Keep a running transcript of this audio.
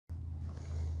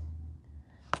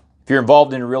If you're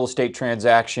involved in a real estate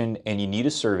transaction and you need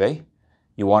a survey,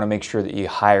 you want to make sure that you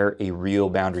hire a real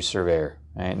boundary surveyor,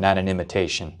 right? Not an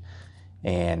imitation.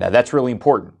 And that's really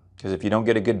important, because if you don't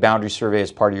get a good boundary survey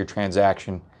as part of your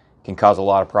transaction, it can cause a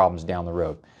lot of problems down the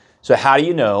road. So how do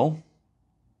you know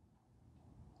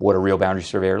what a real boundary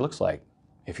surveyor looks like?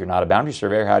 If you're not a boundary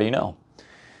surveyor, how do you know?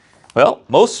 Well,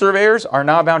 most surveyors are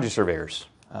not boundary surveyors.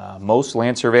 Most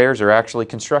land surveyors are actually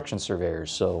construction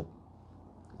surveyors. So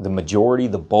the majority,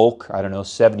 the bulk, I don't know,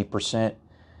 70%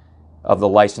 of the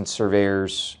licensed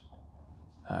surveyors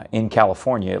in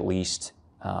California at least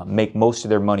make most of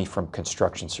their money from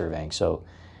construction surveying. So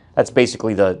that's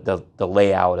basically the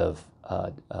layout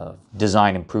of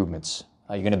design improvements.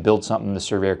 You're going to build something, the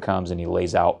surveyor comes and he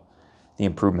lays out the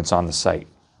improvements on the site.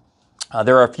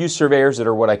 There are a few surveyors that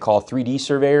are what I call 3D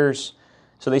surveyors.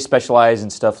 So they specialize in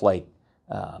stuff like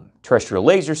terrestrial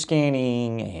laser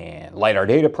scanning and LiDAR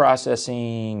data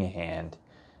processing and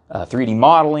 3D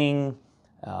modeling.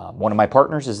 One of my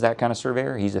partners is that kind of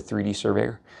surveyor. He's a 3D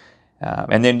surveyor.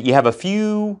 And then you have a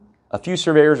few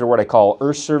surveyors are what I call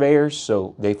earth surveyors.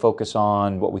 So they focus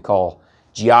on what we call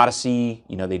geodesy.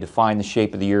 You know, they define the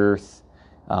shape of the earth.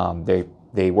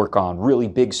 They work on really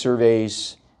big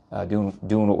surveys,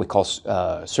 doing what we call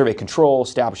survey control,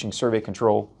 establishing survey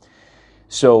control.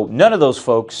 So none of those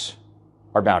folks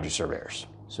are boundary surveyors.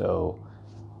 So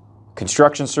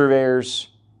construction surveyors,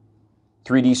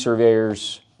 3D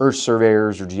surveyors, earth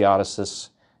surveyors or geodesists,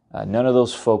 none of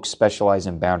those folks specialize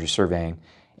in boundary surveying.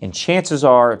 And chances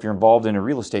are, if you're involved in a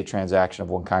real estate transaction of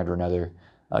one kind or another,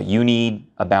 you need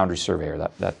a boundary surveyor.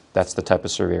 That's the type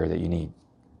of surveyor that you need.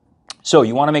 So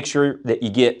you want to make sure that you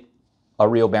get a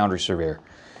real boundary surveyor.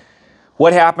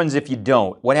 What happens if you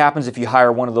don't? What happens if you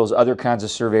hire one of those other kinds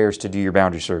of surveyors to do your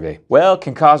boundary survey? Well, it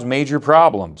can cause major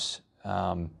problems.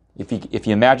 If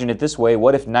you imagine it this way,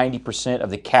 what if 90% of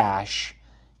the cash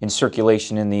in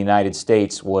circulation in the United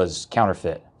States was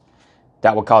counterfeit?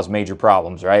 That would cause major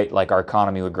problems, right? Like our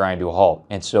economy would grind to a halt.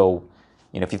 And so,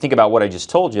 if you think about what I just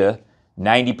told you,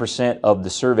 90% of the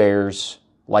surveyors,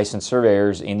 licensed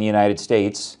surveyors in the United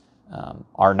States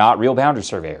are not real boundary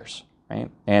surveyors, right?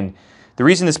 And the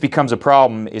reason this becomes a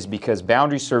problem is because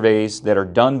boundary surveys that are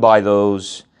done by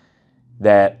those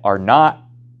that are not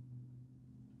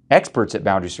experts at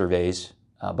boundary surveys,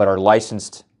 but are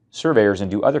licensed surveyors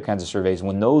and do other kinds of surveys,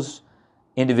 when those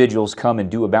individuals come and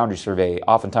do a boundary survey,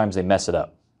 oftentimes they mess it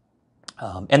up.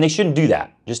 And they shouldn't do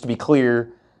that. Just to be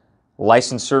clear,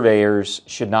 licensed surveyors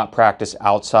should not practice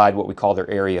outside what we call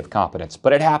their area of competence,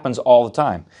 but it happens all the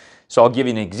time. So I'll give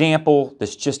you an example.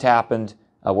 This just happened.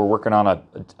 We're working on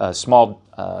a small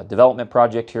development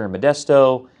project here in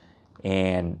Modesto,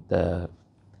 and the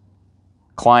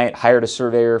client hired a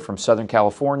surveyor from Southern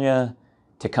California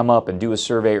to come up and do a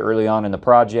survey early on in the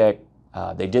project.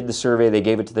 They did the survey, they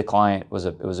gave it to the client. It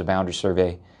was a boundary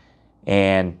survey.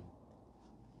 And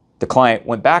the client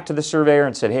went back to the surveyor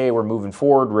and said, hey, we're moving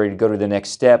forward, ready to go to the next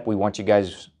step. We want you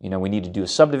guys, we need to do a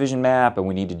subdivision map and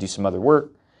we need to do some other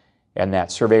work. And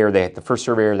that surveyor, the first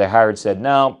surveyor they hired said,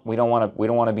 no, we don't want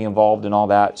to be involved in all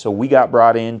that. So we got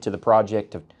brought into the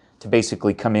project to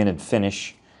basically come in and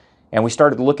finish. And we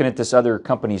started looking at this other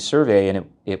company's survey, and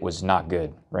it was not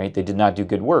good, right? They did not do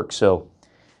good work. So,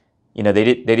 they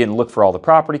didn't look for all the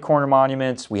property corner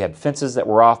monuments. We had fences that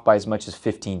were off by as much as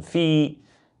 15 feet.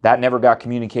 That never got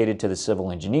communicated to the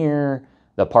civil engineer.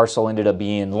 The parcel ended up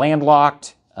being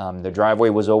landlocked. The driveway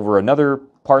was over another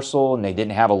parcel, and they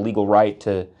didn't have a legal right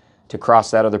to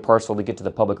cross that other parcel to get to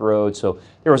the public road. So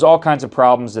there was all kinds of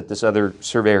problems that this other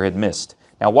surveyor had missed.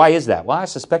 Now, why is that? Well, I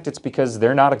suspect it's because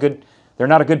they're not a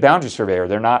good boundary surveyor.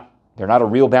 They're not a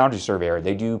real boundary surveyor.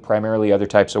 They do primarily other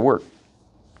types of work.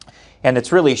 And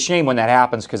it's really a shame when that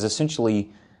happens, because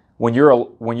essentially when you're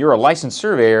a licensed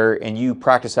surveyor and you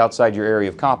practice outside your area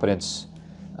of competence,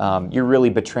 you're really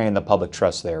betraying the public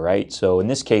trust there, right? So in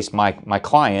this case, my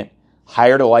client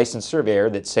hired a licensed surveyor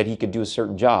that said he could do a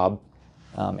certain job,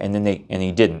 and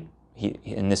he didn't.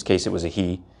 In this case, it was a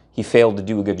he. He failed to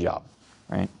do a good job,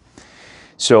 right?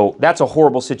 So that's a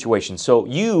horrible situation. So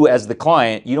you, as the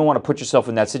client, you don't want to put yourself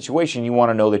in that situation. You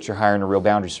want to know that you're hiring a real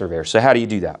boundary surveyor. So how do you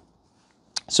do that?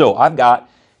 So I've got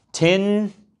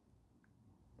 10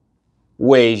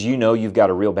 ways you've got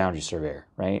a real boundary surveyor,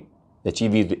 right? That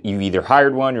you've either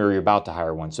hired one or you're about to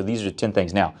hire one. So these are 10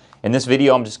 things. Now, in this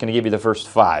video, I'm just going to give you the first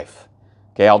 5.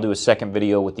 Okay, I'll do a second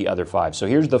video with the other 5. So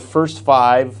here's the first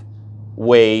 5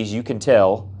 ways you can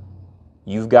tell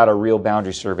you've got a real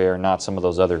boundary surveyor, not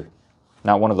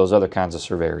one of those other kinds of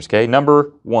surveyors. Okay,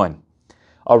 number 1,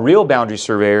 a real boundary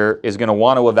surveyor is going to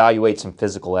want to evaluate some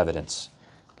physical evidence.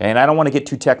 Okay, and I don't want to get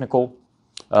too technical,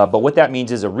 But what that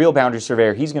means is a real boundary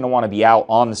surveyor, he's going to want to be out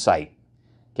on the site.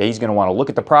 Okay, he's going to want to look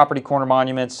at the property corner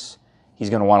monuments. He's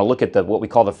going to want to look at what we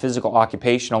call the physical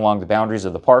occupation along the boundaries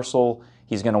of the parcel.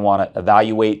 He's going to want to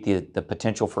evaluate the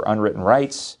potential for unwritten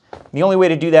rights. And the only way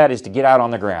to do that is to get out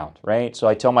on the ground, right? So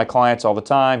I tell my clients all the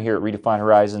time here at Redefined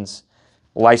Horizons,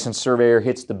 licensed surveyor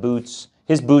hits the boots.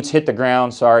 His boots hit the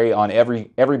ground, on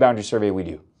every boundary survey we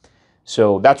do.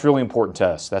 So that's really important to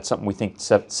us. That's something we think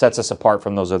sets us apart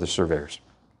from those other surveyors.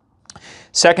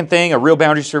 Second thing, a real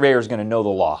boundary surveyor is going to know the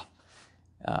law.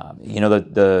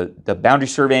 The boundary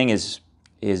surveying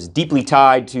is deeply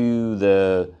tied to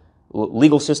the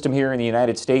legal system here in the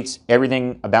United States.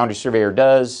 Everything a boundary surveyor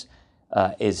does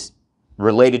is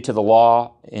related to the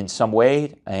law in some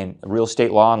way, and real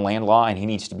estate law and land law, and he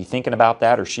needs to be thinking about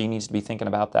that, or she needs to be thinking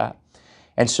about that.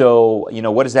 And so,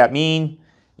 what does that mean?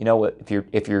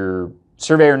 If your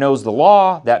surveyor knows the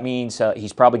law, that means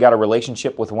he's probably got a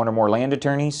relationship with one or more land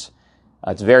attorneys.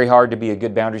 It's very hard to be a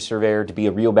good boundary surveyor, to be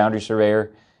a real boundary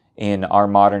surveyor in our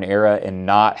modern era and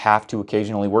not have to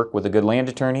occasionally work with a good land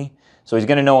attorney. So he's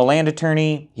going to know a land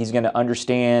attorney. He's going to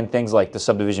understand things like the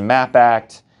Subdivision Map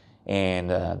Act and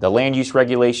the land use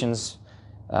regulations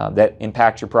that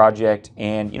impact your project.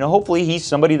 And hopefully he's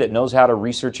somebody that knows how to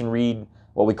research and read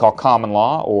what we call common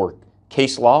law or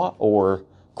case law or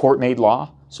court-made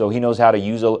law. So he knows how to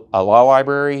use a law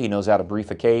library. He knows how to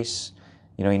brief a case.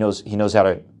 He knows how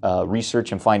to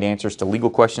research and find answers to legal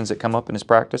questions that come up in his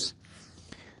practice.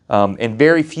 And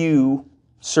very few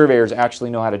surveyors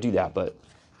actually know how to do that, but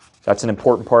that's an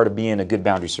important part of being a good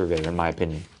boundary surveyor, in my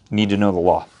opinion. You need to know the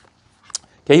law.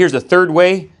 Okay, here's the third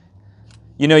way.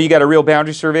 You got a real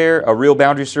boundary surveyor. A real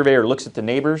boundary surveyor looks at the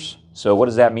neighbors. So what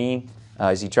does that mean?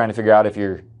 Is he trying to figure out if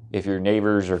your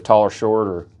neighbors are tall or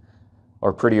short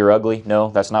or pretty or ugly? No,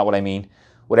 that's not what I mean.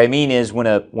 What I mean is when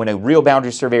a real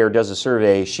boundary surveyor does a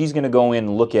survey, she's going to go in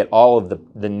and look at all of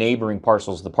the neighboring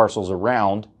parcels, the parcels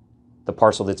around the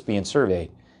parcel that's being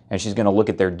surveyed. And she's going to look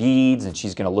at their deeds, and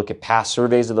she's going to look at past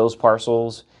surveys of those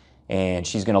parcels, and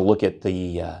she's going to look at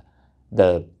the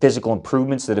physical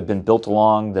improvements that have been built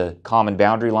along the common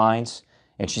boundary lines,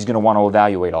 and she's going to want to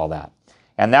evaluate all that.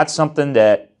 And that's something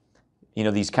that,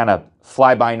 these kind of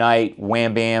fly-by-night,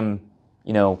 wham-bam,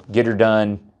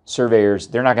 get-her-done surveyors,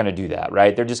 they're not going to do that,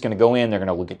 right? They're just going to go in, they're going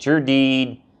to look at your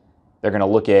deed, they're going to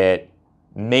look at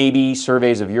maybe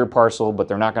surveys of your parcel, but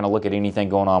they're not going to look at anything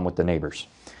going on with the neighbors.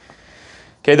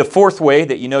 Okay, the fourth way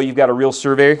that you've got a real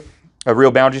surveyor, a real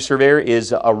boundary surveyor,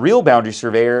 is a real boundary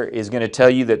surveyor is going to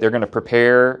tell you that they're going to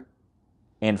prepare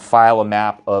and file a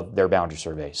map of their boundary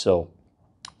survey. So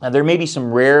there may be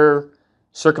some rare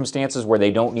circumstances where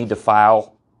they don't need to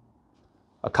file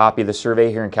a copy of the survey.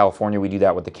 Here in California, we do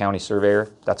that with the county surveyor.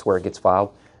 That's where it gets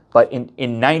filed. But in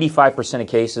 95% of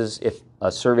cases, if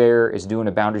a surveyor is doing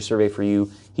a boundary survey for you,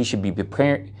 he should be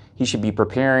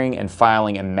preparing and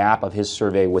filing a map of his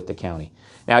survey with the county.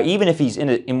 Now, even if he's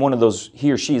in one of those,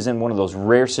 he or she is in one of those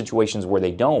rare situations where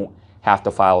they don't have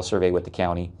to file a survey with the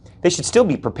county, they should still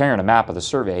be preparing a map of the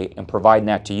survey and providing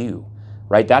that to you,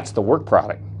 right? That's the work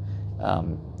product.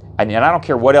 And I don't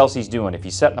care what else he's doing. If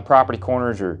he's setting the property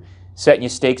corners or setting you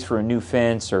stakes for a new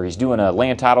fence, or he's doing a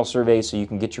land title survey so you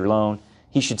can get your loan,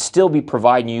 he should still be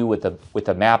providing you with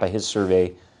a map of his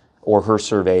survey or her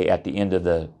survey at the end of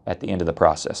the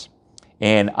process.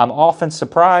 And I'm often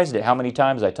surprised at how many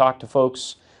times I talk to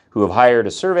folks who have hired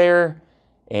a surveyor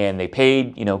and they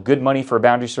paid good money for a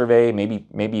boundary survey, maybe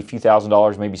a few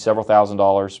 $1,000s, maybe several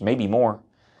 $1,000s, maybe more,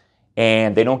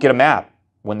 and they don't get a map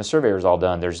when the surveyor is all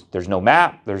done. There's no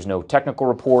map, there's no technical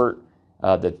report.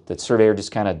 The surveyor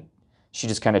just kind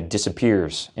of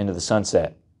disappears into the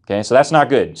sunset. Okay, so that's not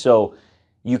good. So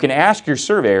you can ask your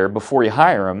surveyor before you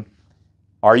hire him,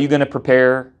 are you going to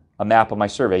prepare a map of my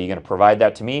survey? Are you going to provide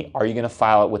that to me? Are you going to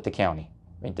file it with the county?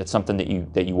 Right? That's something that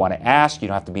you want to ask. You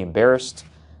don't have to be embarrassed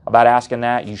about asking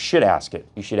that. You should ask it.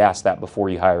 You should ask that before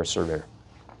you hire a surveyor.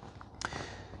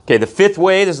 Okay, the fifth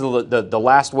way, this is the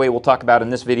last way we'll talk about in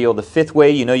this video. The fifth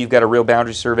way you've got a real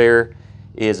boundary surveyor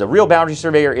is a real boundary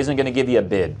surveyor isn't going to give you a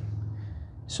bid.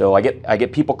 So I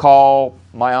get people call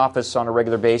my office on a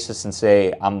regular basis and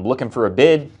say, I'm looking for a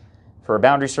bid for a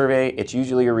boundary survey. It's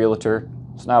usually a realtor.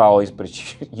 It's not always, but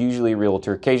it's usually a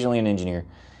realtor, occasionally an engineer.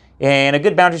 And a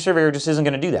good boundary surveyor just isn't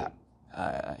going to do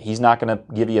that. He's not going to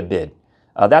give you a bid.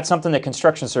 That's something that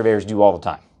construction surveyors do all the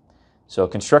time. So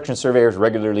construction surveyors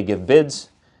regularly give bids.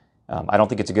 I don't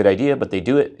think it's a good idea, but they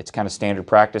do it. It's kind of standard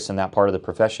practice in that part of the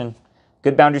profession.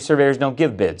 Good boundary surveyors don't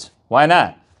give bids. Why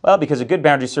not? Well, because a good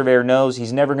boundary surveyor knows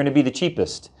he's never going to be the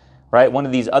cheapest, right? One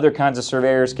of these other kinds of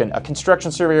surveyors a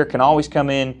construction surveyor can always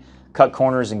come in, cut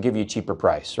corners, and give you a cheaper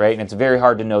price, right? And it's very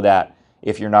hard to know that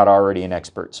if you're not already an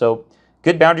expert. So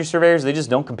good boundary surveyors, they just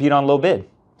don't compete on low bid.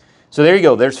 So there you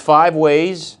go. There's 5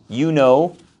 ways you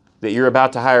know that you're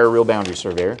about to hire a real boundary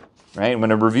surveyor, right? I'm going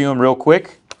to review them real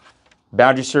quick.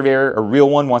 Boundary surveyor, a real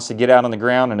one, wants to get out on the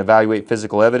ground and evaluate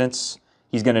physical evidence.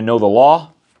 He's going to know the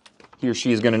law. He or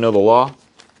she is going to know the law.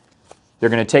 They're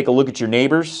going to take a look at your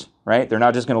neighbors, right? They're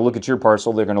not just going to look at your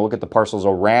parcel. They're going to look at the parcels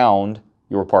around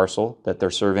your parcel that they're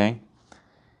surveying.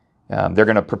 They're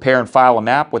going to prepare and file a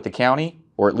map with the county,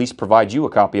 or at least provide you a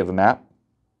copy of the map.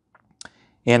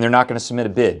 And they're not going to submit a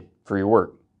bid for your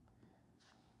work.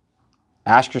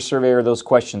 Ask your surveyor those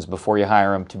questions before you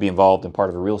hire them to be involved in part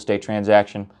of a real estate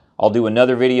transaction. I'll do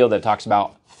another video that talks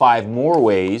about 5 more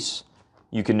ways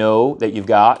you can know that you've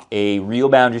got a real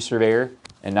boundary surveyor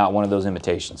and not one of those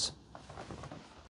imitations.